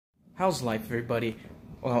How's life, everybody?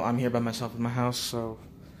 Well, I'm here by myself in my house, so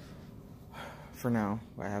for now,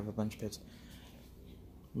 I have a bunch of pets.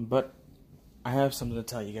 But I have something to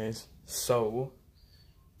tell you guys. So,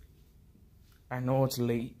 I know it's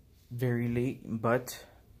late, very late, but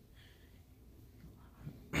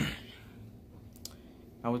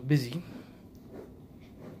I was busy.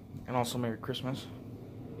 And also, Merry Christmas.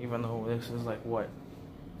 Even though this is like, what?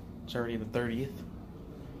 It's already the 30th.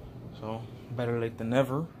 So, better late than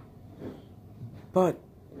never. But,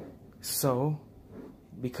 so,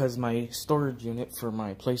 because my storage unit for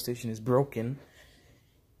my PlayStation is broken,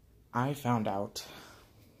 I found out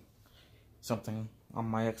something on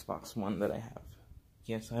my Xbox One that I have.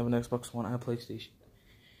 Yes, I have an Xbox One and a PlayStation.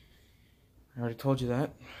 I already told you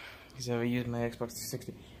that, because I used my Xbox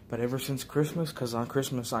 360. But ever since Christmas, because on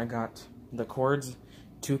Christmas I got the cords,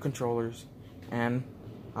 2 controllers, and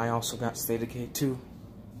I also got State of Decay 2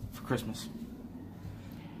 for Christmas.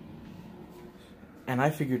 And I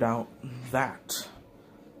figured out that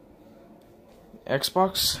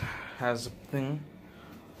Xbox has a thing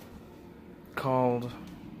called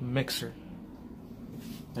Mixer.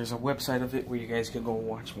 There's a website of it where you guys can go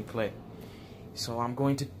watch me play. So I'm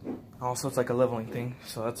going to, also it's like a leveling thing,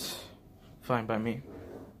 so that's fine by me.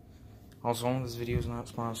 Also, this video is not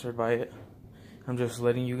sponsored by it. I'm just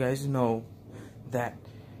letting you guys know that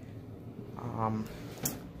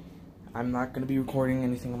I'm not going to be recording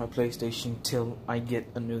anything on my PlayStation till I get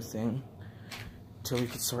a new thing. Till we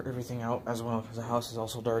can sort everything out as well, because the house is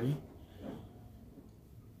also dirty.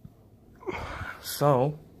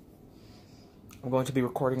 So, I'm going to be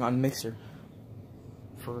recording on Mixer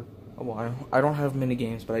for a while. I don't have mini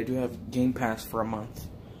games, but I do have Game Pass for a month.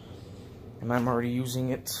 And I'm already using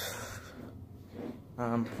it.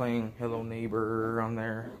 I'm playing Hello Neighbor on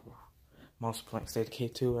there. I'm also playing State of Decay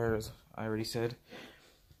 2, as I already said.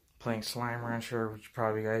 Playing Slime Rancher, which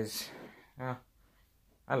probably guys, yeah,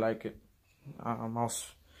 I like it. Also,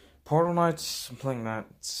 Portal Knights, I'm playing that.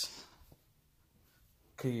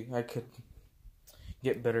 I could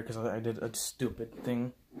get better because I did a stupid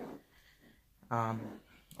thing.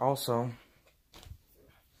 Also,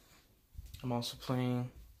 I'm also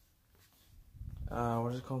playing,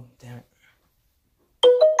 what is it called? Damn it.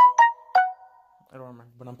 I don't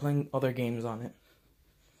remember, but I'm playing other games on it.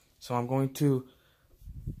 So I'm going to,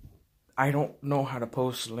 I don't know how to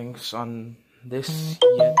post links on this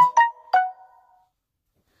yet.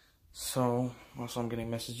 So, also I'm getting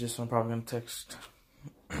messages, so I'm probably going to text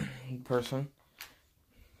in person.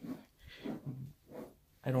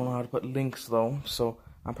 I don't know how to put links though, so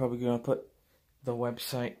I'm probably going to put the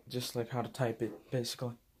website, just like how to type it,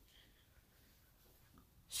 basically.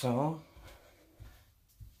 So,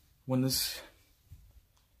 when this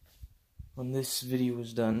video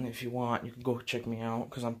is done, if you want, you can go check me out,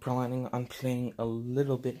 because I'm planning on playing a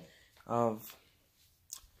little bit of,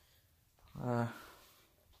 I'm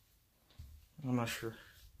not sure.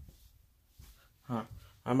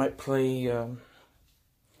 I might play, I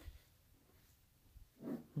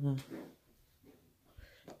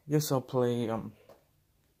guess I'll play,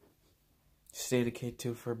 State of Decay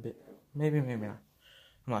 2 for a bit. Maybe not.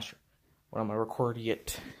 I'm not sure what I'm gonna record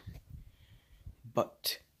yet.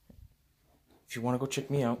 But if you want to go check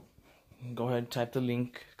me out, go ahead and type the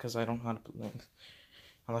link, because I don't know how to put links.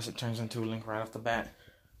 Unless it turns into a link right off the bat.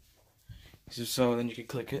 So then you can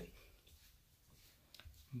click it.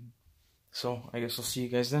 So I guess I'll see you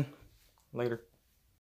guys then. Later.